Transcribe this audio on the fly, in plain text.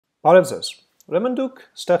Բարև ձեզ։ Ուրեմն դուք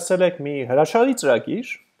ստեղծել եք մի հրաշալի ծրագիր,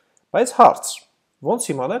 բայց հարց, ոնց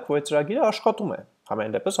իմանաք, որ այդ ծրագիրը աշխատում է։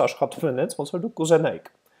 Համենայն դեպս աշխատում է այնպես, ոնց որ դուք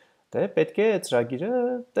կուզենայիք։ Դե պետք է ծրագիրը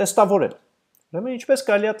տեստավորել։ Ուրեմն ինչպես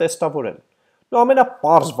կարելի է տեստավորել։ Ու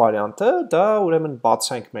ամենապարզ վարիանտը դա ուրեմն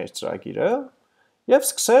բացենք մեր ծրագիրը եւ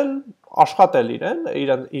սկսել աշխատել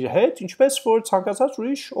իր հետ, ինչպես որ ցանկացած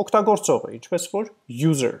ուրիշ օգտագործողը, ինչպես որ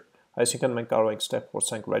user։ Այսինքն մենք կարող ենք ստեղ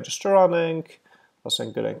փորձենք register անենք,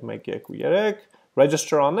 ասենք գրենք 1 2 3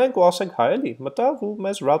 register անենք ու ասենք հայ էլի մտավ ու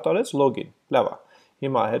մեզ route արեց login լավ է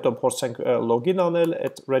հիմա հետո փորձենք login անել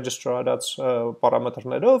այդ register արած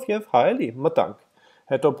պարամետրներով եւ հայ էլի մտանք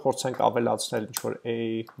հետո փորձենք ավելացնել ինչ որ a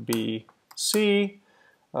b c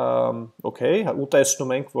okay ու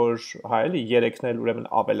տեսնում ենք որ հայ էլի 3-ն էլ ուրեմն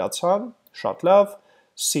ավելացան շատ լավ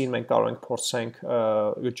c-ն մենք կարող ենք փորձենք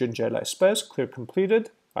ջնջել այսպես clear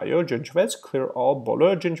completed այո, ջնջվեց, clear all,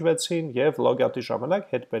 բոլորը ջնջվեցին և login-ի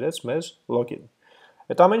ժամանակ հետ բերեց մեզ login։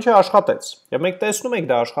 Այդ ամեն ինչը աշխատեց։ Եվ մենք տեսնում ենք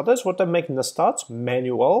դա աշխատեց, որտեղ մենք նստած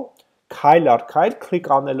manual, քայլ առ քայլ, քլիկ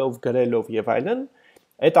անելով, գրելով և այլն,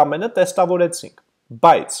 այդ ամենը տեստավորեցինք։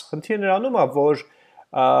 Բայց խնդիրը նրանում է, որ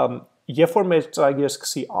երբ որ մեր ծրագիրը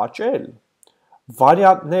սկսի աճել,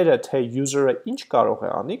 վարիանտները, թե user-ը ինչ կարող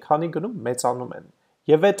է անի, քանի գնում մեծանում են։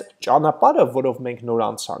 Եվ այդ ճանապարհը, որով մենք նոր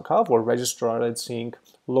անցանք, հա, որ register արեցինք,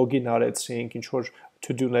 login արեցինք, ինչ որ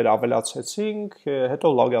to-do-ներ ավելացրեցինք, հետո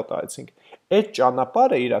logout արեցինք։ Այդ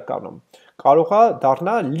ճանապարհը իրականում կարող է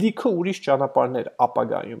դառնալ լիքը ուրիշ ճանապարհներ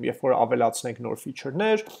ապագայում, երբ որ ավելացնենք նոր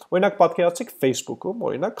feature-ներ, օրինակ պատկերացրեք Facebook-ում,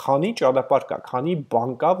 օրինակ, քանի ճանապարհ կա, քանի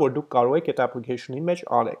բան կա, որ դուք կարող եք այդ application-ի մեջ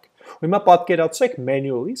արեք։ Ու հիմա պատկերացրեք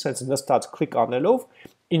manually, sense նստած click անելով,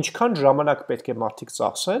 ինչքան ժամանակ պետք է մարդիկ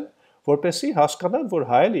ծախսեն, որպեսզի հասկանան, որ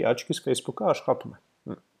հայ էլի աչքից Facebook-ը աշխատում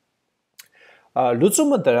է։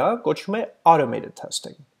 Լուծումը դրա կոչվում է automated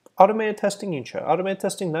testing։ Automated testing ինչ է։ Automated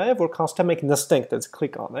testing նա է, որ քանց թե մենք նստենք, տենց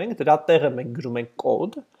click անենք, դրա տեղը մենք գրում ենք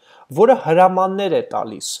կոդ, որը հրամաններ է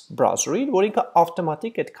տալիս browser-ին, որ ինքը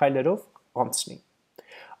ավտոմատիկ այդ քայլերով անցնի։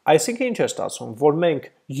 Այսինքն ինչ է ստացվում, որ մենք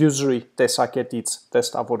user-ի տեսակետից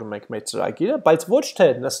տեստավորում ենք մեր ծրագիրը, բայց ոչ թե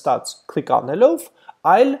նստած click անելով,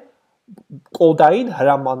 այլ կոդային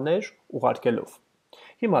հրամաններ ուղարկելով։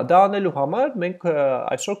 Հիմա դա անելու համար մենք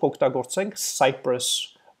այսօր կօգտագործենք Cypress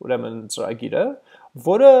ուրեմն ծրագիրը,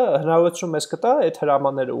 որը հնարավորություն մեզ կտա այդ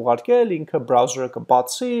հրամանները ուղարկել, ինքը browser-ը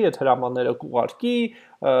կբացի, այդ հրամանները կուղարկի,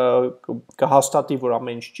 կհաստատի, որ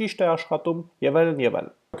ամեն ինչ ճիշտ է աշխատում եւ այլն եւ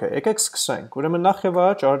այլն։ Okay, եկեք սկսենք։ Ուրեմն նախ եւ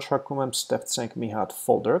առաջ առաջարկում եմ ստեղծենք մի հատ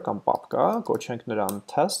folder կամ պապկա, կոչենք նրան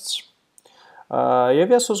tests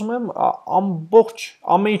Եվ ես ուզում եմ ամբողջ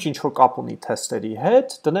ամեն ինչ որ կապ ունի թեստերի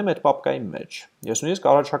հետ դնեմ այդ պապկայի մեջ։ Ես նույնիսկ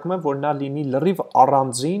առաջարկում եմ, որ նա լինի լրիվ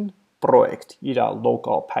առանձին պրոյեկտ, իր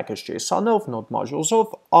local package.json-ով, node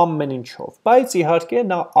modules-ով, ամեն ինչով, բայց իհարկե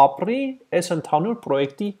նա ապրի այս ընդհանուր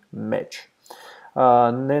պրոյեկտի մեջ։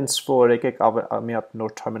 Նենց որ եկեք մի հատ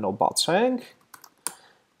նոր terminal բացենք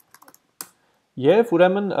եւ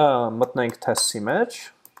ուրեմն մտնենք test-ի մեջ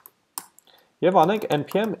Եվ անենք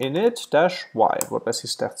npm init-y, որպեսզի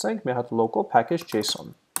ստեղծենք մի հատ local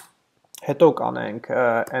package.json։ Հետո կանենք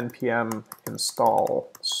npm install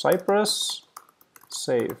Cypress,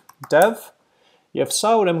 save dev, եւ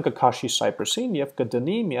սա ուրեմն կքաշի Cypress-ին եւ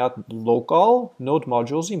կդնի մի հատ local node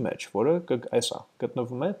modules-ի մեջ, որը այսա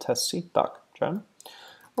գտնվում է test-ի տակ, չէ՞։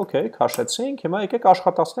 Okay, քաշեցինք, հիմա եկեք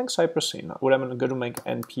աշխատացնենք Cypress-ին։ Ուրեմն գրում ենք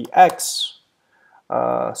npx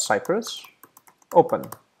Cypress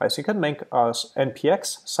open Այսինքն մենք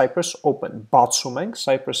npx Cypress open բացում ենք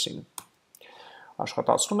Cypress-ին։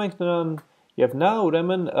 Աշխատացնում ենք նրան եւ նա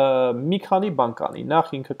ուրեմն մի քանի բան կանի։ Նախ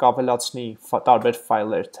ինքը կավելացնի տարբեր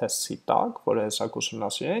ֆայլեր test-ի տակ, որը հեսա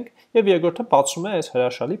կուսումնասիրենք, եւ երկրորդը բացում է այս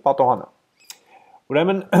հրաշալի պատոհանը։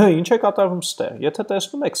 Ուրեմն ինչ է կատարվում ստեղ։ Եթե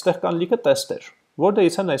տեսնում եք, ստեղ կան լիքը տեստեր,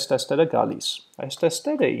 որտեղից են այս տեստերը գալիս։ Այս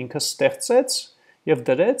տեստերը ինքը ստեղծեց եւ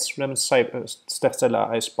դրեց, ուրեմն ստեղծել է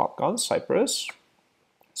այս պապկան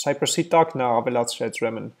Cypress-ի տակ նա ավելացրեց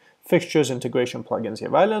ուրեմն fixtures, integration plugins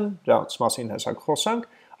եւ այլն, դրանց մասին հեսա կխոսանք։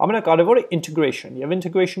 Ամենակարևորը integration եւ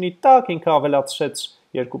integration-ի տակ ինքը ավելացրեց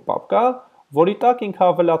երկու պապկա, որի տակ ինքը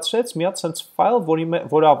ավելացրեց մի հատ sense file,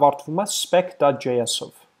 որը ավարտվում է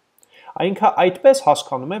spec.js-ով։ Այնքը այդպես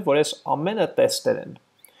հասկանում է, որ այս ամենը տեստեր են։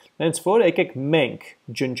 Հենց որ եկեք մենք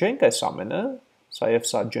ջնջենք այս ամենը, սա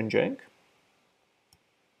եւ սա ջնջենք։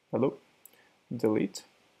 Hello, delete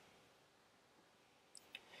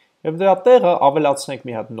Եվ դրա տեղը ավելացնենք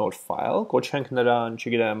մի հատ նոր ֆայլ, կոչենք նրան,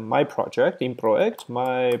 չգիտեմ, my project, իմ պրոյեկտ,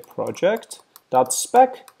 my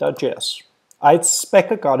project.spec.js։ Այդ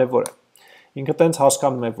spec-ը կարևոր է։ ինքը տենց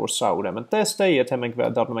հասկանում է, որ սա ուրեմն տեստ է, եթե մենք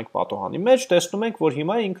վերադառնում ենք պատոհանի մեջ, տեսնում ենք, որ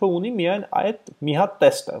հիմա ինքը ունի միայն այդ մի հատ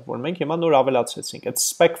տեստը, որ մենք հիմա նոր ավելացրեցինք, այդ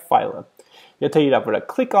spec file-ը։ Եթե իր վրա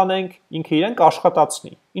կլիկ անենք, ինքը իրեն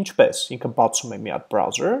կաշխատացնի։ Ինչպես? Ինքը բացում է մի հատ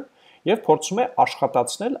browser եւ փորձում է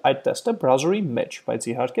աշխատացնել այդ տեստը browser-ի մեջ, բայց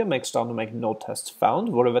իհարկե մենք ստանում ենք no test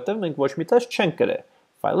found, որովհետեւ մենք ոչ մի test չենք գրել։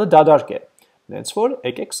 Ֆայլը դադարք է։ Հենց որ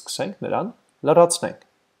եկեք սկսենք նրան լրացնենք։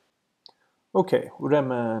 Okay,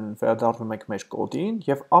 ուրեմն վերադառնում ենք մեր կոդին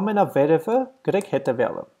եւ ամենավերևը գրեք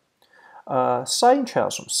հետեւյալը։ Սա ինչ է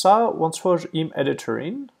ասում։ Սա ոնց որ իմ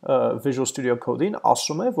editor-ին, Visual Studio Code-ին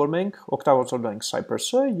ասում է, որ մենք օգտագործելու ենք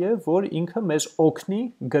Cypress-ը եւ որ ինքը մեզ օգնի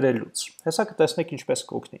գրելուց։ Հեսա կտեսնեք ինչպես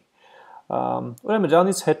կօգնի։ Ուրեմն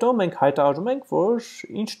դրանից հետո մենք հայտարարում ենք, որ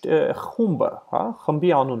ինչ խումբը, հա,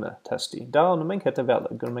 խմբի անունը թեստի։ Դա անում ենք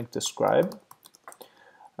հետեւյալը, գրում ենք describe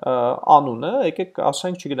անունը, եկեք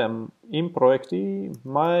ասենք, չգիտեմ, իմ պրոյեկտի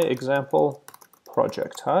my example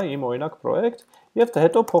project, հա, իմ օրինակ պրոյեկտ, եւ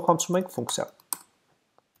հետո փոխանցում ենք ֆունկցիա։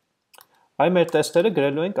 Այ մեր տեստերը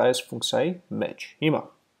գրելու ենք այս ֆունկցիայի մեջ։ Հիմա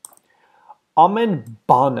ամեն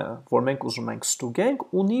բանը, որ մենք ուզում ենք ստուգենք,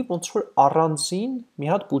 ունի ոնց որ առանձին մի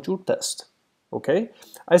հատ բուջուր տեստ։ Okay?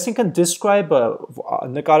 Այսինքն describe-ը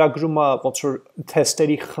նկարագրում է ոնց որ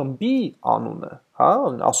թեստերի խմբի անունը, հա,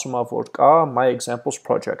 ասում է որ կա my examples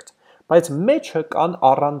project, բայց մեջը կան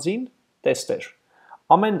առանձին տեստեր։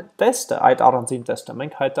 Ամեն տեստը, այդ առանձին տեստը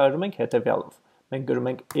մենք հայտարարում ենք հետևյալով։ Մենք գրում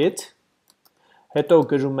ենք it, հետո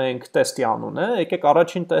գրում ենք տեստի անունը, եկեք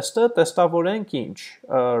առաջին տեստը տեստավորենք ինչ,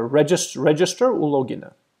 register ու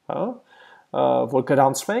login-ը, հա, որ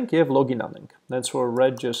գրանցվենք եւ login անենք։ Հենց որ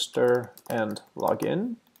register and login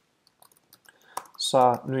սա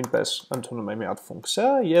նույնպես ընդունում է մի հատ ֆունկցիա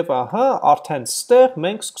եւ ահա արդեն ստեղ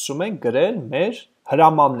մենք սկսում ենք գրել մեր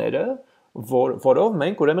հրամանները, որով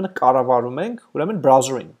մենք ուրեմն կառավարում ենք ուրեմն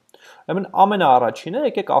browser-ին։ Ուրեմն ամենաառաջինը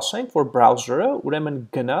եկեք ասենք, որ browser-ը ուրեմն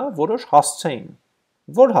գնա որոշ հասցեին։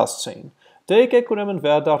 Որ հասցեին։ Դե եկեք ուրեմն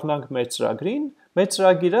վերադառնանք մեր ծրագրին, մեր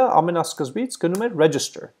ծրագիրը ամենասկզբից գնում էր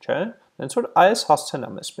register, չէ՞։ Հենց որ այս հասցեն է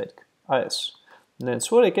մեզ պետք, այս։ Հենց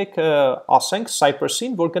որ եկեք ասենք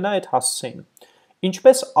Cypress-ին, որ գնա այդ հասցեին։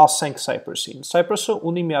 Ինչպես ասենք Cypress-ին։ Cypress-ը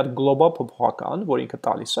ունի մի հատ global փոփոխական, որ ինքը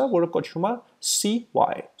տալիս է, որը կոչվում է cy,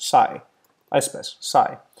 այսպես, cy։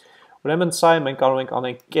 Ուրեմն cy մենք կարող ենք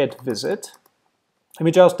անենք get visit։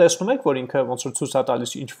 Միջազգ տեսնում եք, որ ինքը ոնց որ ցույց է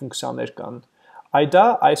տալիս ինչ ֆունկցիաներ կան։ Այ դա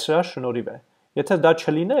այս հրա շնորհիվ է։ Եթե դա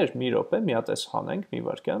չլիներ, մի րոպե, մի հատ էս հանենք, մի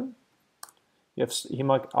վարքյան։ Եվ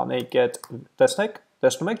հիմա անեի get,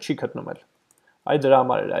 տեսնում եք, չի գտնում էլ։ Այ դրա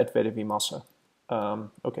համար էր այդ վերևի մասը։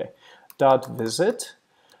 Okay. .visit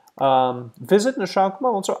visit նշանակում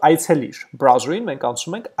է ոնց որ այցելիր։ Browser-ին մենք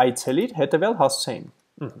անցնում ենք այցելիր հետևյալ հասցեին։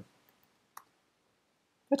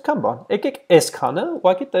 Այդքան բան։ Եկեք այս քանը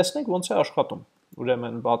ուղղակի տեսնենք ոնց է աշխատում։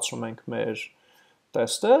 Ուրեմն բացում ենք մեր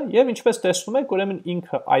տեստը եւ ինչպես տեսնում եք, ուրեմն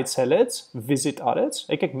ինքը այցելեց, visit արեց,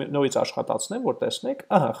 եկեք նորից աշխատացնեմ, որ տեսնեք,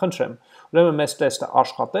 ահա, խնդրեմ։ Ուրեմն մեզ տեստը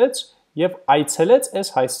աշխատեց եւ այցելեց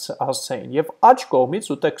այս հասցեին եւ աջ կողմից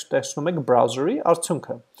ու տեսնում եք browser-ի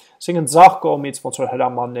արդյունքը։ Այսինքն ձախ կողմից ոնց որ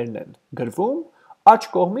հրամաններն են գրվում, աջ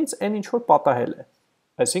կողմից այն ինչ որ պատահել է։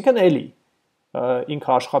 Այսինքն էլի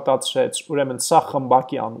ինքը աշխատացրեց, ուրեմն սա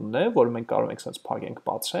խմբակի անունն է, որ մենք կարող ենք sense փակենք,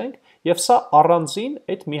 բացենք, եւ սա առանձին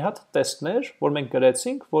այդ մի հատ տեստներ, որ մենք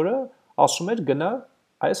գրեցինք, որը ասում էր գնա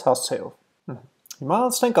այս հասցեով։ Հիմա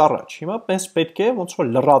անցնենք առաջ։ Հիմա մենք պետք է ոնց որ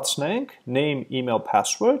լրացնենք name, email,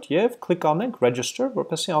 password եւ կլիկ անենք register,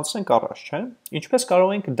 որպեսզի անցնենք առաջ, չէ՞։ Ինչպես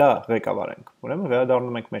կարող ենք դա ղեկավարենք։ Ուրեմն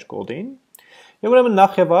վերադառնում ենք մեր կոդին։ Եվ ուրեմն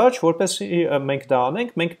նախ եւ առաջ, որպեսզի մենք դա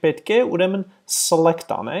անենք, մենք պետք է ուրեմն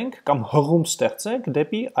select անենք կամ հղում ստեղծենք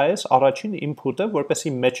դեպի այս առաջին input-ը,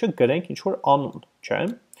 որպեսզի մեջը գրենք ինչ որ անուն, չէ՞։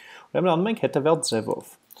 Ուրեմն անում ենք հետեւյալ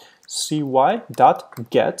ձևով.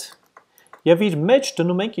 cy.get եւ իր մեջ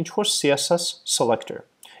դնում ենք ինչ որ CSS selector։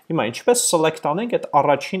 Հիմա ինչպես select անենք այդ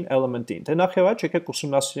առաջին element-ին։ Դե նախ եւ առաջ եկեք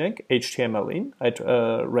ուսումնասիրենք HTML-ին, այդ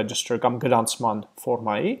register կամ գրանցման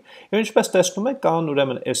ֆորմայի, եւ ինչպես տեսնում եք, կան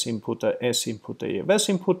ուրեմն s input-ը, s input-ը եւ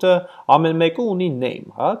s input-ը, ամեն մեկը ունի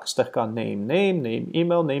name, հա, այստեղ կա name,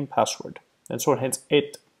 email, name, password։ Հենց որ հենց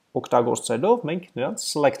այդ օգտագործելով մենք նրանց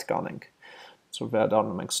select կանենք։ Հենց որ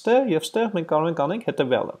վերադառնում ենք ստեղ եւ ստեղ մենք կարող ենք անենք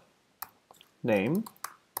հետեւյալը.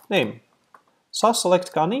 name։ Սա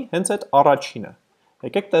select կանի հենց այդ առաջինը։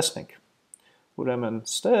 Եկեք տեսնենք։ Ուրեմն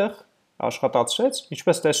ստեղ աշխատացրեց,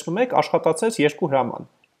 ինչպես տեսնում եք, աշխատացրեց երկու հրաման։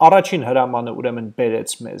 Առաջին հրամանը ուրեմն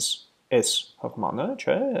բերեց մեզ այս հղմանը,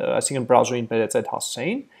 չէ, այսինքն browser-ին բերեց այդ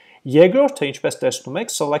հասցեին։ Երկրորդը, ինչպես տեսնում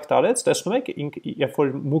եք, select արեց, տեսնում եք, երբ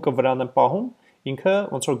որ մուկը վրան եմ պահում, ինքը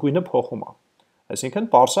ոնց որ գույնը փոխում է։ Այսինքն,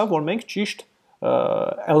 պարզ է, որ մենք ճիշտ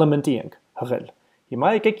element-ի ենք, հղել։ Հիմա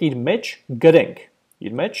եկեք իր մեջ գրենք,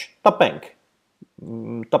 իր մեջ տպենք։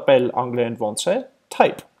 Տպել անգլերեն ոնց է,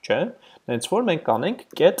 type, չէ։ Հենց որ մենք կանենք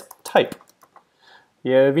get type։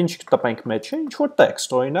 Եվ ինչ տպենք մեջը, ինչ որ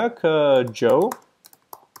text, օրինակ Joe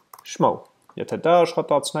Schmo։ Եթե դա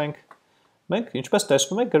աշխատացնենք, մենք ինչպես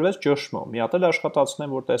տեսնում եք գրվեց Joe Schmo։ Մի հատ էլ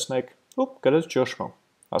աշխատացնեմ, որ տեսնեք, ուպ, գրեց Joe Schmo։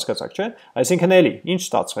 Հասկացաք, չէ։ Այսինքն էլի, ինչ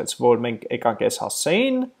ստացվեց, որ մենք եկանք այս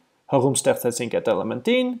հասցեին, հղում ստեղծեցինք այդ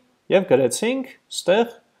էլեմենտին եւ գրեցինք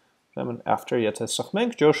ստեղ ուրեմն after եթե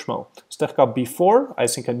սխմենք Joe Schmo։ Ստեղ կա before,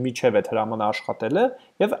 այսինքն միջև այդ հրամանը աշխատելը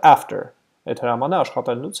եւ after, այդ հրամանը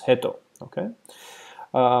աշխատելուց հետո, okay։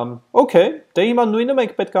 Okay, դե հիմա նույնը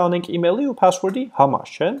մենք պետք է անենք email-ի ու password-ի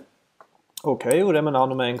համար, չէ։ Okay, ուրեմն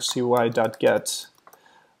անում ենք cy.get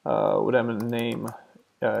ուրեմն name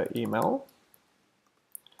email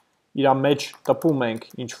իրա մեջ տպում ենք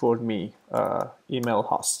ինչ-որ մի email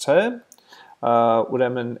հասցե,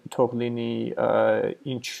 ուրեմն թող լինի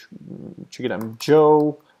ինչ, չգիտեմ,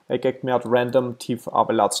 Joe, եկեք մի հատ random թիվ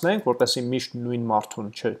ավելացնենք, որպեսզի միշտ նույն մարդուն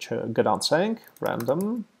չգրանցենք, random,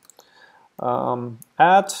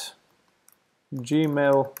 at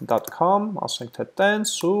gmail.com, ասենք թե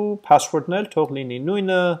տենց, ու password-ն էլ թող լինի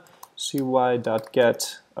նույնը, cy.get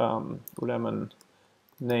ուրեմն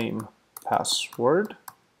name password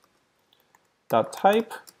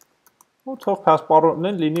 .type ու թող parole-ն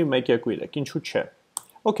էլ լինի 1-2-3, ինչու չէ։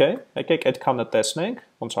 Okay, եկեք այդքանը տեսնենք,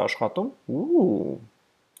 ոնց է աշխատում։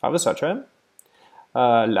 Հավեսա չէ։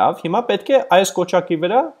 Լավ, հիմա պետք է այս կոճակի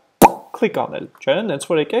վրա click անել, չէ՞, հենց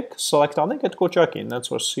որ եկեք select անենք այդ կոճակին, հենց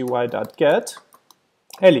որ cy.get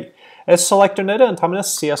էլի, այս selector-ները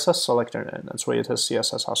ընդհանրապես CSS selector-ներ են, հենց որ եթե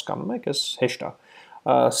CSS հասկանում եք, այս հեշտ է։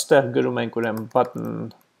 Ստեղ գրում ենք ուրեմն button,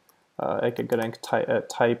 եկեք գրենք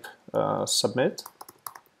type submit,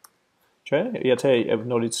 չէ՞, եթե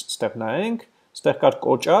նորից ստեղ նայենք, ստեղ կար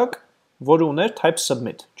կոճակ, որը ուներ type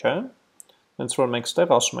submit, չէ՞։ Հենց որ մենք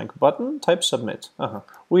ստեղ ասում ենք button type submit, ահա։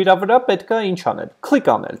 Ու իրա վրա պետք է ինչ անել, click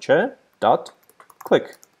անել, չէ՞, dot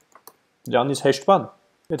click։ Դրանից հեշտ բան։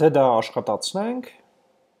 Եթե դա աշխատացնենք,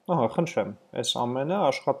 ահա, խնդրեմ, այս ամենը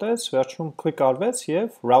աշխատեց, վերջում click արվեց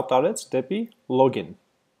եւ route արեց դեպի login,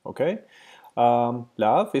 okay։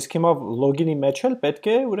 Լավ, իսկ հիմա login-ի մեջ էլ պետք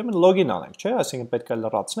է ուրեմն login անենք, չէ՞, այսինքն պետք է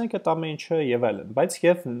լրացնենք այդ ամեն ինչը եւ այլն, բայց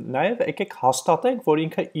եւ նաեւ եկեք հաստատենք, որ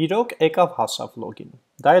ինքը իրոք եկավ հասավ login։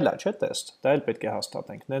 Դա էլ է, չէ՞, test, դա էլ պետք է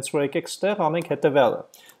հաստատենք։ Հենց որ եկեք ստեղ անենք հետեւյալը,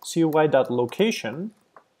 cy.location,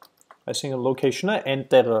 այսինքն location-ը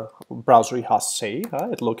այնտեղը browser-ի հասցեի, հա,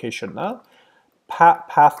 այդ location-ը,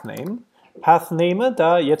 path name-ը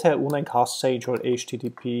դա եթե ունենք հասցե ինչ-որ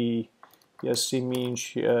http ինչ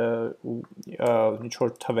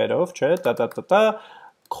ինչ-որ թվերով, չէ,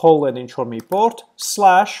 colon ինչ-որ մի port,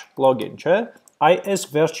 /login, չէ, այս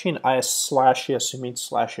վերջին այս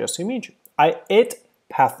 /s-իմիջ, այդ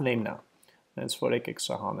path name-ն է, հենց որ եկեք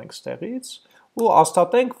սա հանենք ստեղից, ու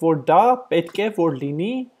հաստատենք, որ դա պետք է որ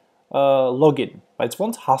լինի login, բայց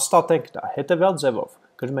ոնց հաստատենք դա, հետևյալ ձևով,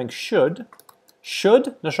 գրում ենք should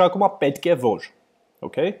նշանակում է պետք է որ,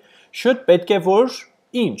 okay, should պետք է որ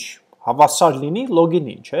ինչ, հավասար լինի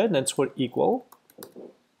login-ին, չէ, նենց որ equal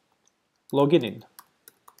login-ին,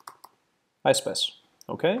 այսպես,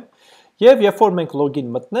 okay, և երբ որ մենք login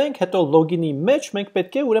մտնենք, հետո login-ի մեջ մենք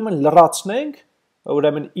պետք է ուրեմն լրացնենք,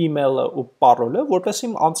 ուրեմն email-ը ու parole-ը, որպեսզի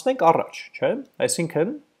անցնենք առաջ, չէ,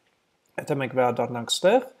 այսինքն, եթե մենք վերադառնանք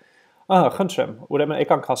ստեղ, ահա, խնդրեմ, ուրեմն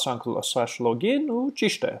եկանք հասանք /login ու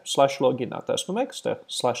ճիշտ է, /login-ը, տեսնում եք, ստեղ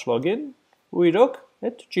 /login ու իրոք,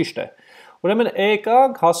 այդ ճիշտ է։ Ուրեմն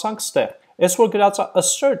եկանք հասանք ստեղ։ Այս որ գրած է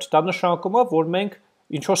assert, դա նշանակում է, որ մենք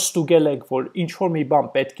ինչ-որ ստուգել ենք, որ ինչ-որ մի բան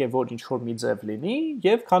պետք է, որ ինչ-որ մի ձև լինի,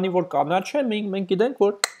 և քանի որ կանաչ է, մենք գիտենք,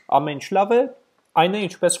 որ ամեն ինչ լավ է, այն է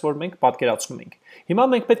ինչպես, որ մենք պատկերացնում ենք։ Հիմա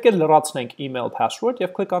մենք պետք է լրացնենք email password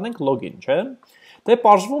և click անենք login, չէ։ Դե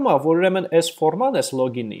պարզվում է, որ ուրեմն այս ֆորման, այս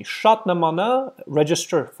login-ի, շատ նման է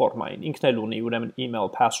register ֆորմային, ինքն էլ ունի ուրեմն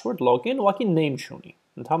email password login, ուղղակի name չունի,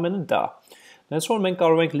 ընդհանրապես դա։ Հենց որ մենք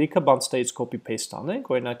կարող ենք լիքը բան ստեղից copy paste անենք,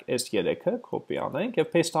 օրինակ S3-ը copy անենք եւ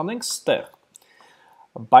paste անենք ստեղ։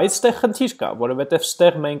 Բայց ստեղ խնդիր կա, որովհետեւ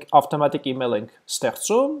ստեղ մենք automatic email ենք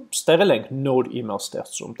ստեղծում, ստեղ էլ ենք նոր email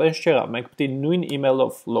ստեղծում։ Տենց չեղա, մենք պետք է նույն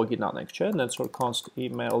email-ով login անենք, չէ՞, հենց որ const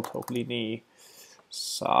email թող լինի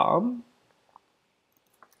սա։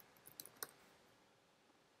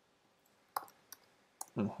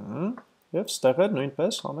 Եվ ստեղ էլ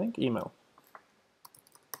նույնպես անենք email։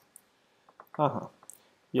 Ահա,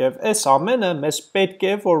 և այս ամենը մեզ պետք է,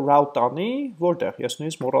 որ route անի, որտեղ, ես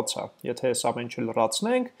նույնիսկ մոռացա, եթե այս ամեն ինչը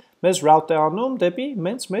լրացնենք, մեզ route է անում դեպի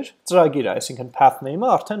մեր ծրագիրը, այսինքն path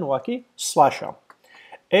name-ը արդեն ուղղակի slash-ը։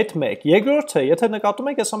 Այդ մեկ։ Երկրորդը, եթե նկատում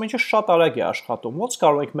եք, այս ամեն ինչը շատ արագ է աշխատում, ոնց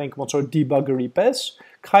կարող ենք մենք ոնց որ debugger-ի պես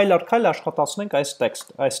քայլ առ քայլ աշխատացնենք այս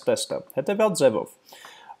տեստը, հետևյալ ձևով։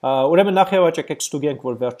 Ուրեմն նախ եւ առաջ եկեք ստուգենք,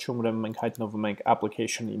 որ վերջում ուրեմն մենք հայտնվում ենք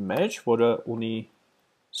application-ի մեջ, որը ունի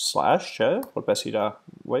slash, չէ, որպես իր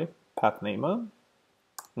path name-ը։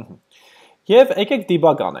 Եվ եկեք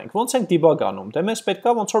debug անենք։ Ոնց ենք debug անում։ Դե մեզ պետք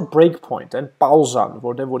է ոնց որ breakpoint, այն պաուզան,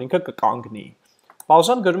 որտեղ որ ինքը կկանգնի։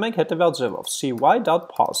 Պաուզան գրում ենք հետևյալ ձևով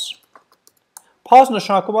cy.pause։ Pause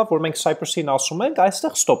նշանակում է, որ մենք Cypress-ին ասում ենք,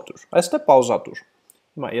 այստեղ stop տուր, այստեղ պաուզա տուր։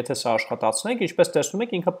 Հիմա եթե սա աշխատացնենք, ինչպես տեսնում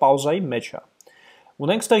եք, ինքը պաուզայի մեջ է։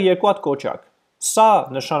 Ունենք ստեղ երկու հատ կոճակ։ Սա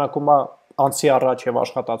նշանակում է անցի առաջ եւ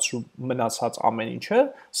աշխատացրու մնացած ամեն ինչը,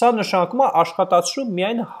 սա նշանակում է աշխատացրու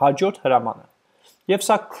միայն հաջորդ հրամանը։ Եվ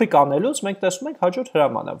սա click անելուց մենք տեսնում ենք հաջորդ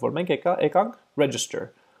հրամանը, որ մենք եկանք register։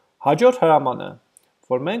 Հաջորդ հրամանը,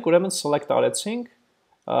 որ մենք ուրեմն select արեցինք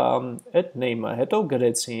այդ name-ը, հետո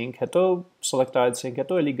գրեցինք, հետո select արեցինք,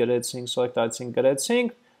 հետո էլի գրեցինք, select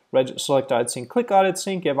արեցինք, select արեցինք, click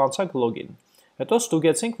արեցինք եւ անցանք login։ Հետո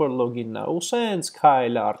ստուգեցինք, որ login-ն է, ու սենց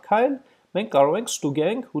քայլ առ քայլ մենք կարող ենք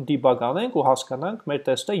ստուգենք ու debug անենք ու հասկանանք մեր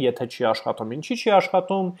տեստը եթե չի աշխատում, ինչի չի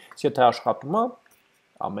աշխատում, եթե աշխատում է,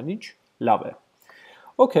 ամեն ինչ լավ է։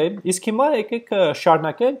 Okay, իսկ հիմա եկեք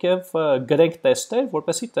շարունակենք եւ գրենք տեստեր,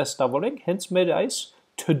 որպեսզի տեստավորենք հենց մեր այս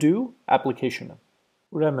to-do application-ը։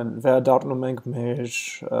 Ուրեմն վերադառնում ենք մեր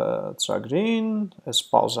ծրագրին, այս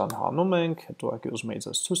պաուզան հանում ենք, հետո ուզում եմ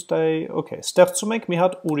ձեզ ցույց տալ, okay, ստեղծում ենք մի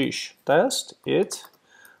հատ ուրիշ test it,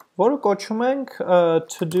 որը կոչում ենք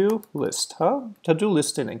to-do list, հա? To-do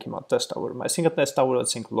list-ին ենք հիմա տեստավորում, այսինքն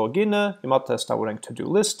տեստավորեցինք login-ը, հիմա տեստավորենք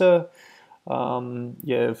to-do list-ը,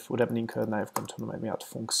 եւ ուրեմն ինքը նաեւ կընդունում է մի հատ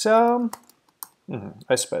ֆունկցիա,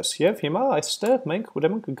 այսպես, եւ հիմա այստեղ մենք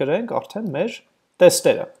ուրեմն կգրենք արդեն մեր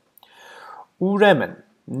տեստերը։ Ուրեմն,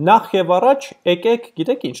 նախ եւ առաջ եկեք,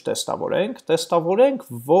 գիտեք ինչ տեստավորենք,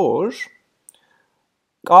 որ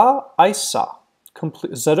կա այս սա,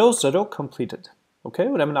 00 completed, okay,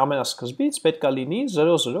 ուրեմն ամենասկզբից պետք է լինի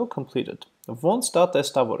 00 completed, ոնց դա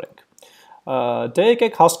տեստավորենք։ Դե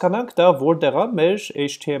եկեք հասկանանք դա որտեղ է մեր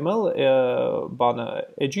HTML բանը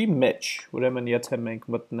edge-ի մեջ, ուրեմն եթե մենք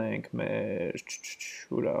մտնենք մեր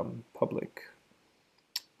public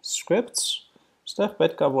scripts, ստեղ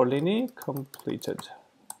պետք է որ լինի completed,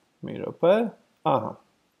 մի րոպե, ահա,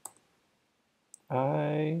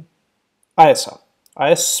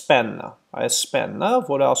 այս span-ը,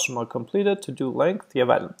 որը ասում է completed, to-do length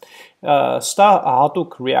եւ այլն։ Սա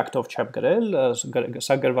հատուկ React-ով չեմ գրել,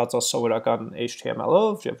 սա գրված է սովորական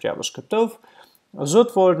HTML-ով եւ JavaScript-ով,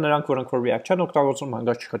 զուտ որ նրանք որոնք որ React չեն օգտագործում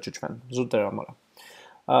հանգած չխճճվեն, զուտ դրա համար։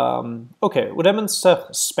 Okay, ուրեմն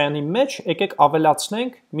span-ի մեջ եկեք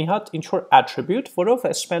ավելացնենք մի հատ ինչ որ attribute, որով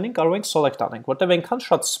այս span-ին կարող ենք select անենք, որտեղ այնքան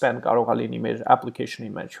շատ span կարող է լինի մեր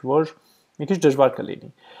application-ի մեջ, որ մի քիչ դժվար կլինի։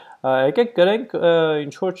 Եկեք գրենք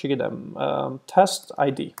ինչ որ չգիտեմ, test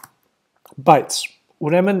ID։ Բայց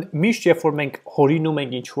ուրեմն միշտ երբ որ մենք հորինում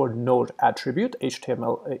ենք ինչ որ նոր attribute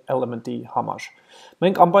HTML element-ի համար,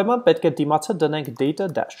 մենք անպայման պետք է դիմացը դնենք data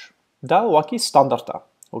dash։ Դա ուղղակի ստանդարտ է,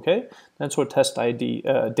 okay? Հենց որ test ID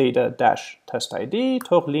data dash test ID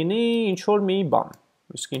թող լինի ինչ որ մի բան։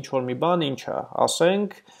 Իսկ ինչ որ մի բան ինչ է, ասենք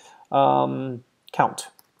count։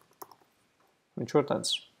 Ինչ որ տենց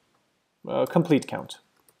complete count։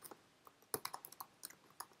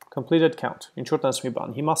 Completed count, ինչ որ տես մի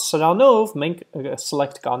բան։ Հիմա սրանով մենք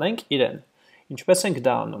select կանենք իրեն։ Ինչպես ենք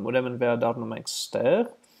դա անում, ուրեմն վերադառնում ենք ստեղ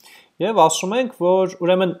եւ ասում ենք, որ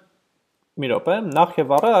ուրեմն մի րոպե, նախ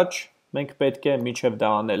եւ առաջ մենք պետք է միջև դա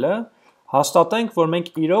անելը հաստատենք, որ մենք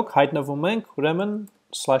իրոք հայտնվում ենք ուրեմն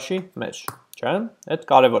slash-ի մեջ, չէ՞։ Այդ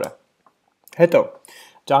կարեւոր է։ Հետո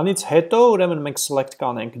դրանից հետո ուրեմն մենք select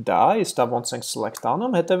կանենք դա, իսկ դա ոնց ենք select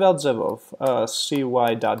անում, հետեւյալ ձևով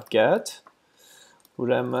cy.get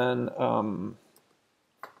ուրեմն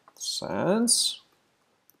sense,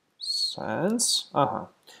 ահա,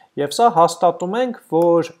 և սա հաստատում ենք,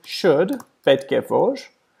 որ should, պետք է որ,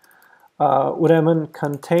 ուրեմն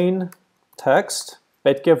contain text,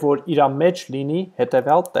 պետք է որ իրա մեջ լինի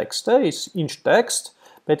հետևյալ տեքստը, ինչ տեքստ,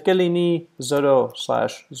 պետք է լինի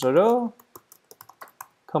 0/0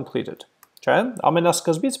 completed, չէ,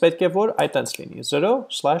 ամենասկզբից պետք է որ այտենց լինի,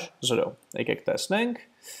 0/0, եկեք տեսնենք,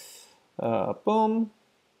 բում,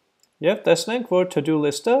 և տեսնենք, որ to-do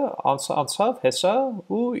list-ը անցավ հեսա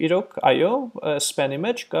ու իրոք այո, span-ի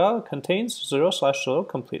մեջ կա contains 0/0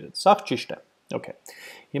 completed, սաղ ճիշտ է, okay.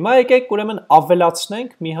 Հիմա եկեք ուրեմն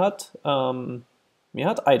ավելացնենք մի հատ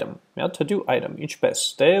item, մի հատ to-do item, ինչպես,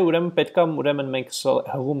 դե ուրեմն պետք է ուրեմն մենք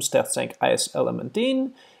հղում ստեղծենք այս element-ին,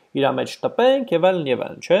 իրա մեջ տպենք և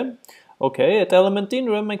այլն, չէ, Okay, այդ element-ին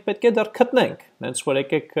ուրեմն մենք պետք է դեռ գտնենք, հենց որ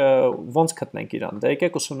եկեք ոնց գտնենք իրան, դե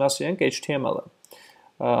եկեք ուսումնասիրենք HTML-ը։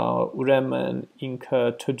 Ուրեմն ինքը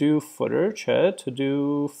to-do footer, չէ, to-do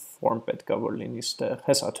form պետք է որ լինի ստեղ,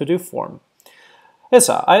 հեսա, to-do form։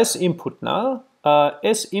 Հեսա, այս input-ն է,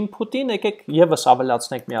 այս input-ին եկեք եւս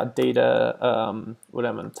ավելացնենք մի հատ data,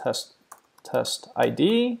 ուրեմն test ID,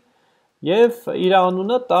 եւ իր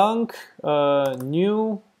անունը տանք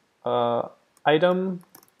new item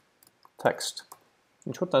text,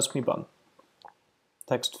 ինչ-որ տես մի բան,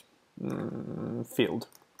 text field,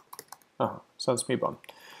 սենց մի բան,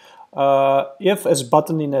 և այս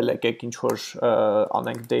button-ին էլ եկեք ինչ-որ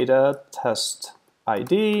անենք data test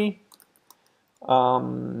ID,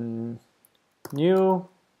 new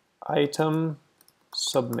item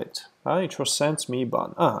submit, ինչ-որ սենց մի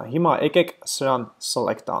բան, հիմա եկեք սրան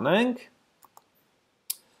select անենք,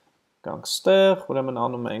 կանք ստեղ, ուրեմն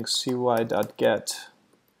անում ենք cy.get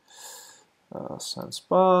sense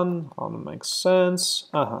բան, անում ենք sense,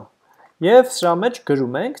 և սրա մեջ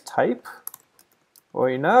գրում ենք type,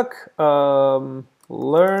 օրինակ,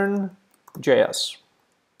 learn.js։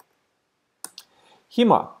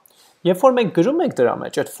 Հիմա, երբ որ մենք գրում ենք դրա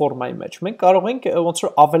մեջ, այդ ֆորմայի մեջ, մենք կարող ենք ոնց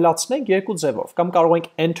որ ավելացնենք երկու ձևով, կամ կարող ենք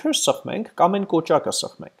enter սխմենք, կամ այն կոճակը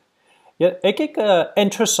սխմենք։ Եկեք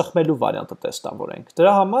enter սխմելու վարիանտը տեստավորենք։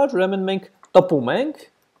 Դրա համար ուրեմն մենք տպում ենք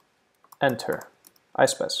enter,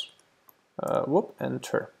 այսպես։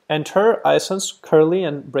 Enter, այսինքն curly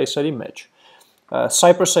and brace-երի մեջ։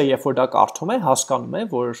 Cypress-ը երբ որ դա կարդում է, հասկանում է,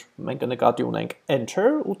 որ մենք նկատի ունենք enter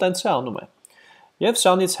ու տենց է անում է։ Եվ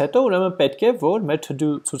սրանից հետո ուրեմն պետք է, որ մեր to-do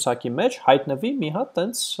ցուցակի մեջ հայտնվի մի հատ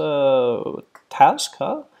տենց task,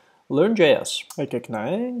 learn.js։ Եկեք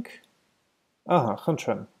նայենք,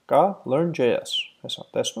 խնդրեմ, կա learn.js, հեսա,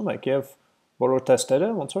 տեսնում եք և բոլոր տեստերը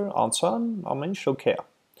ոնց որ անցան, ամեն ինչ okay է։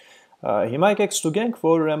 Հիմա եկեք ստուգենք,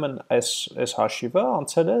 որ ուրեմն այս հաշիվը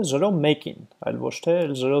անցել է 0-1-ին, այլ ոչ թե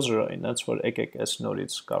 0-0-ին, հենց որ եկեք այս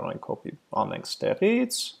նորից կարող ենք copy անենք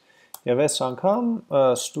ստեղից, և այս անգամ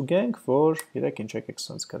ստուգենք, որ իրեք ինչ եկեք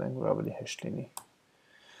սենց գրենք, որ ավելի հեշտ լինի,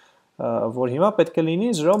 որ հիմա պետք է լինի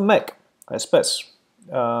 0-1, այսպես,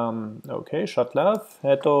 okay, շատ լավ,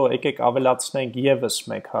 հետո եկեք ավելացնենք եվս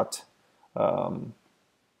մեկ հատ,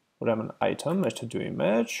 ուրեմն item, մեր to-do-ի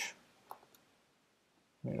մեջ,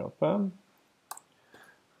 մի րոպե,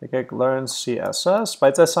 եկեք learn CSS,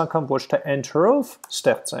 բայց այս անգամ ոչ թե enter-ով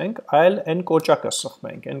ստեղծենք, այլ են կոճակը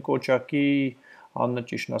սխմենք, են կոճակի աննը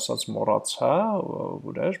ճիշտ ասած մոռացա,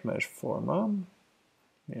 որ էր մեր ֆորմը,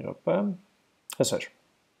 մի րոպե, հեսեր,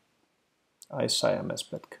 այս այ է մեզ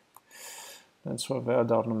պետք, հենց որ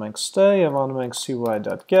վերադառնում ենք ստեղ և անում ենք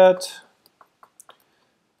cy.get,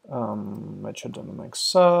 մեջը դնում ենք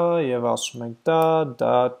սա և ասում ենք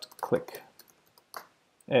դա .click,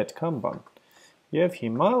 այդքան բան, և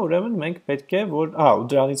հիմա ուրեմն մենք պետք է, որ, ու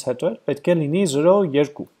դրանից հետո պետք է լինի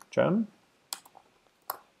 0-2, չեմ,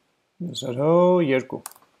 0-2,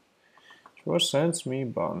 որ սենց մի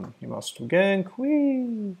բան, հիմա ստուգենք,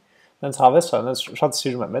 հենց հավես է, շատ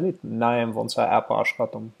սիրում եմ, էլի, նայեմ ոնց է app-ը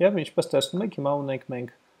աշխատում, և ինչպես տեսնում եք, հիմա ունենք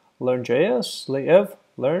մենք learn.js և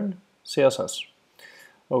learn CSS,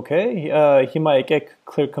 Okay, հիմա եկեք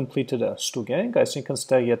clear completed-ը ստուգենք, այսինքն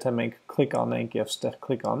ստեղ եթե մենք click անենք և ստեղ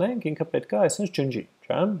click անենք, ինքը պետք է այսինքն ջնջի,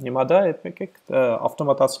 չէ՞, հիմա դա եկեք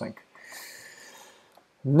ավտոմատացնենք։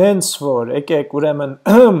 Նենց որ եկեք ուրեմն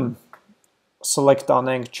select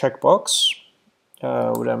անենք checkbox,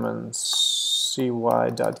 ուրեմն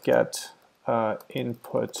cy.get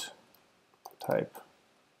input type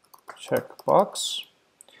checkbox,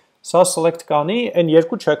 սա select կանի են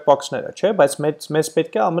երկու checkbox-ները, չէ, բայց մեզ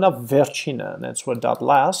պետք է ամենա վերջինը, նենց որ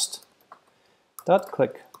 .last,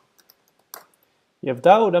 .click, և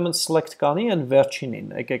դա ուրեմն select կանի են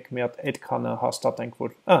վերջինին, եկեք մի հատ այդքանը հաստատենք,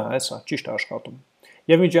 որ, այսա, ճիշտ աշխատում,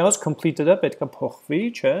 և միջանոց completed-ը պետք է փոխվի,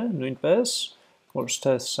 չէ, նույնպես, որ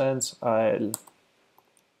թե sense այլ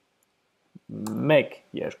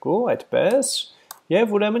 1-2, այդպես,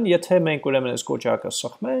 և ուրեմն եթե մենք ուրեմն այս կոճակը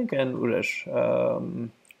սխմենք, են ուրեր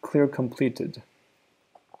clear completed.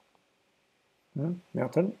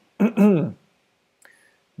 Միատեն,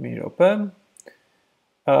 մի րոպե,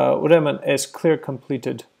 ուրեմն այս clear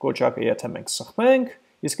completed կոճակը եթե մենք սխմենք,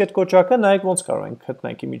 իսկ այդ կոճակը նայեք ոնց կարող ենք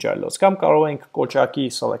գտնենք իմիջայլոց, կամ կարող ենք կոճակի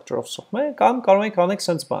selector-ով սխմենք, կամ կարող ենք անենք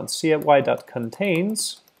սենց բան, cy.contains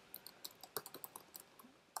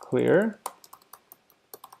clear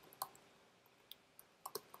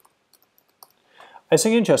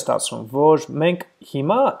Այսինքն ինչ է ստացվում, որ մենք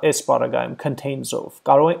հիմա այս բառագայում contains-ով,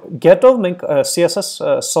 get-ով մենք CSS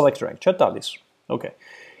selector ենք, չէ՞ տալիս, okay,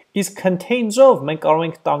 իսկ contains-ով մենք կարող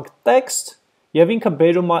ենք տանք text եւ ինքը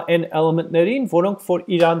բերում է այն էլեմենտներին, որոնք որ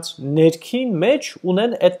իրանց ներքին մեջ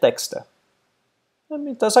ունեն այդ տեքստը։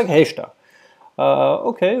 Մի տեսակ հեշտ է։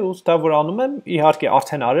 Okay, ու դա որ անում եմ, իհարկե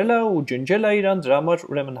արդեն արել է ու ջնջել է իրան, դրա համար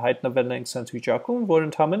ուրեմն հայտնվել ենք sense վիճակում, որ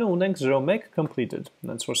ընդհանրապես ունենք 0.1 completed։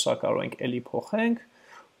 Հենց որ սա կարող ենք էլի փոխենք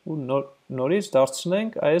ու նորից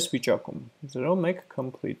դարձնենք այս վիճակում 0.1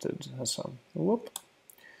 completed, հեսա։ Ոպ։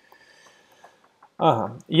 Ահա,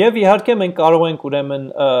 եւ իհարկե մենք կարող ենք ուրեմն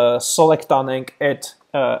select անենք այդ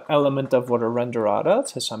element-ը, որը render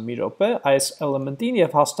արած, հեսա մի րոպե, այս element-ին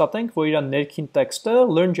եւ հաստատենք, որ իր ներքին տեքստը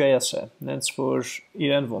learn.js է, հենց որ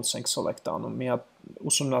իրեն ոնց ենք select անում, մի հատ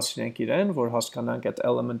ուսումնասիրենք իրեն, որ հասկանանք այդ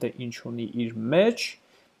element-ը ինչ ունի իր մեջ,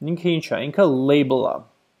 ինքը ինչ է, ինքը label է,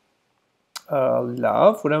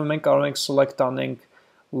 լավ, ուրեմն մենք կարող ենք select անենք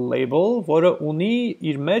label, որը ունի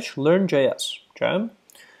իր մեջ learn.js, չէ՞,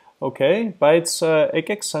 okay, բայց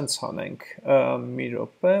եկեք sense անենք, մի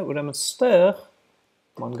րոպե, ուրեմն ստեղ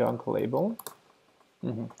մանգանք label,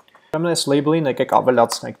 ուրեմն այս label-ին եկեք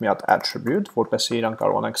ավելացնենք մի հատ attribute, որպեսզի իրան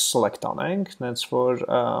կարողանանք select անենք, նենց որ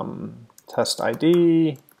test ID,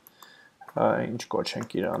 ինչ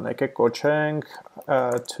կոչենք իրան, եկեք կոչենք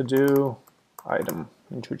to do item,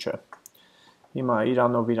 ինչու չէ, հիմա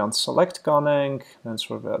իրանով իրան select կանենք, նենց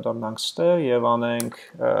որ վերադառնանք ստեղ և անենք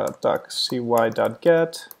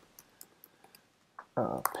cy.get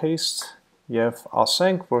paste և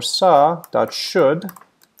ասենք, որ սա .should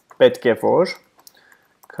պետք է որ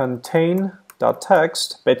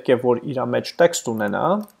contain.text պետք է որ իրա մեջ text ունենա,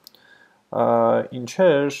 ինչ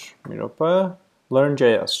էր, մի րոպե,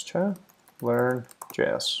 learn.js, չէ,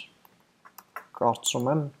 learn.js,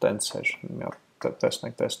 կարծում եմ տենց էր, մի հատ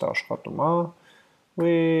տեսնենք տեստը աշխատում է,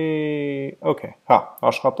 okay, հա,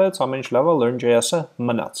 աշխատեց, ամեն ինչ լավ է, learn.js-ը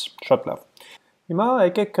մնաց, շատ լավ։ Հիմա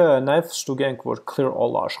եկեք նաև ստուգենք, որ clear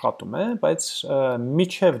all աշխատում է, բայց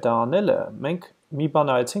միջև դա անելը մենք մի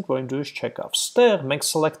բան արեցինք, որին դուրս չեկավ։ Ստեղ մենք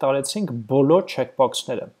select արեցինք բոլոր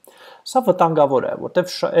checkbox-ները։ Սա վտանգավոր է,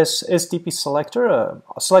 որտեղ այս տիպի selector-ը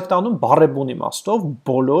select անում բառեբուն իմաստով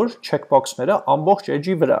բոլոր checkbox-ները ամբողջ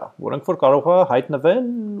edge-ի վրա, որոնք որ կարող է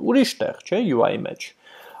հայտնվեն ուրիշ տեղ, չէ, UI-ի մեջ։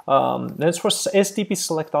 Նենց որ այս տիպի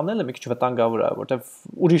select անելը մի քիչ վտանգավոր է, որտեղ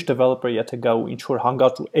ուրիշ developer եթե գա ու ինչ որ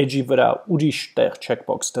հանգած edge-ի վրա ուրիշ տեղ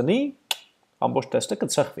checkbox դնի, ամբողջ տեստը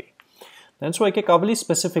կցեղվի։ Նենց որ եկեք ավելի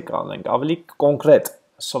specific անենք, ավելի կոնկրետ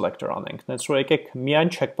selector անենք, նենց որ եկեք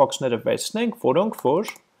միայն checkbox-ները վերցնենք, որոնք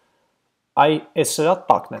որ այս սրա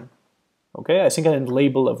տակն են։ Okay, այսինքն այն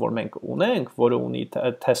label-ը, որ մենք ունենք, որը ունի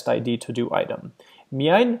test ID to do item,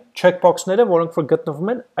 միայն checkbox-ները, որոնք որ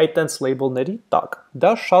գտնվում են այտենց label-ների տակ։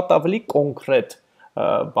 Դա շատ ավելի կոնկրետ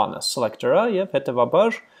բան է, selector-ը եւ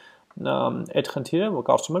հետեւաբար այդ խնդիրը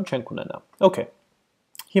կարծում եմ չենք ունենա։ Okay։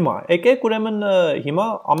 Հիմա եկեք ուրեմն հիմա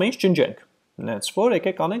ամեն ինչ ջնջենք։ Նենց որ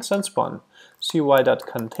եկեք անենք sense բան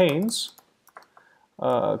cy.contains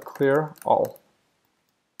clear all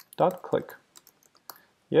 .click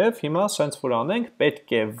Եվ հիմա sense որ անենք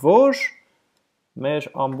պետք է որ մեր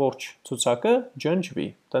ամբողջ ցուցակը ջնջվի,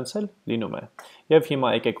 տենց էլ լինում է։ Եվ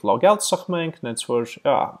հիմա եկեք logout սխմենք, նենց որ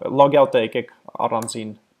logout-ը եկեք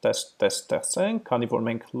առանձին test ստեղծենք, քանի որ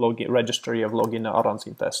մենք register եւ login-ը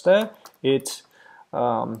առանձին test է, it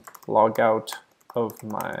logout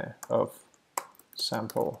of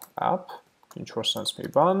sample app, ինչ որ sense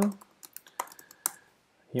մի բան։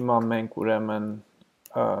 Հիմա մենք ուրեմն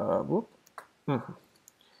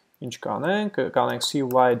ինչ կանենք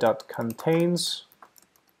cy.contains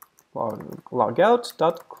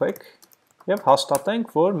logout.click եւ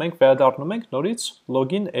հաստատենք, որ մենք վերադառնում ենք նորից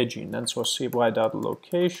login edge-ին, հենց որ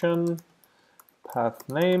cy.location path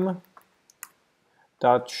name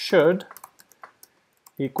 .should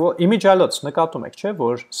equal image-ալոց նկատում եք, չէ,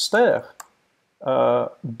 որ ստեղ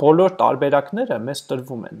բոլոր տարբերակները մեզ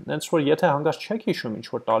տրվում են, հենց որ եթե հանգած չեք հիշում ինչ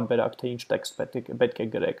որ տարբերակ թե ինչ տեքստ պետք է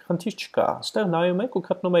գրեք, խնդիր չկա, ստեղ նայում եք ու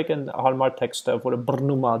գտնում եք այն հարմար տեքստը, որը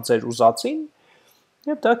բռնում է ձեր ուզածին,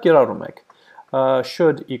 եւ դա կիրառում եք։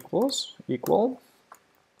 Should equal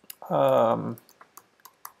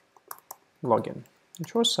login։ Ինչ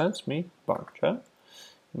որ sense մի բան, չէ։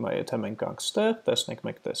 Հիմա եթե մենք գանք ստեղ, տեսնենք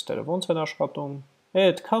մեկ տեստերը ոնց են աշխատում,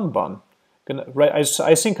 այդքան բան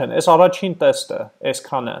Այսինքն, այս առաջին տեստը,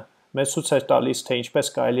 այսքանը, մեզ ցույց է տալիս, թե ինչպես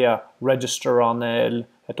կարելի է register անել,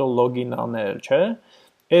 հետո login անել, չէ։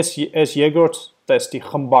 Այս երկրորդ տեստի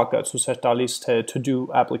խմբակը ցույց է տալիս, թե to do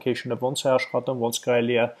application-ը ոնց է աշխատում, ոնց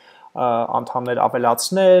կարելի է անդամներ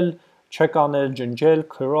ավելացնել, check անել, ջնջել,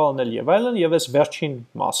 clear անել եւ այլն, եւ այս վերջին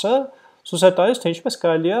մասը ցույց է տալիս, թե ինչպես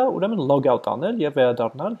կարելի է ուրեմն logout անել եւ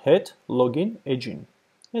վերադառնալ հետ login edge-ին։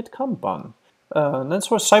 Այդքան բան։ Նենց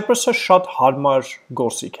որ Cypress-ը շատ հարմար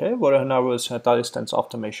գործիք է, որը հնարավորություն է տալիս տենց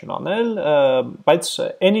automation անել, բայց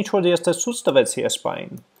այն ինչ որ ես դες ցույց տվեցի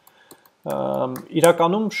ESP-ին,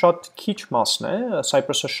 իրականում շատ քիչ մասն է,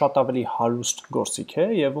 Cypress-ը շատ ավելի հարուստ գործիք է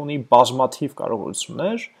եւ ունի բազմաթիվ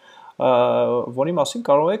կարողություններ, որի մասին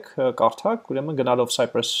կարող եք կարդալ, ուրեմն գնալով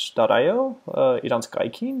cypress.io իրանց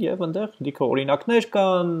կայքին եւ այնտեղ լիքը օրինակներ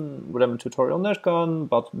կան, ուրեմն tutorial-ներ կան,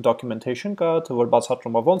 documentation կա, թե որ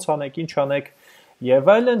բացատրում է ոնց անեք, ինչ անեք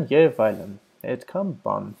եւ այլն եւ այլն։ Այդքան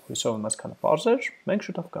բան, հույսով եմ այսքանը բարձր, մենք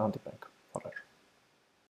շուտով կհանդիպենք։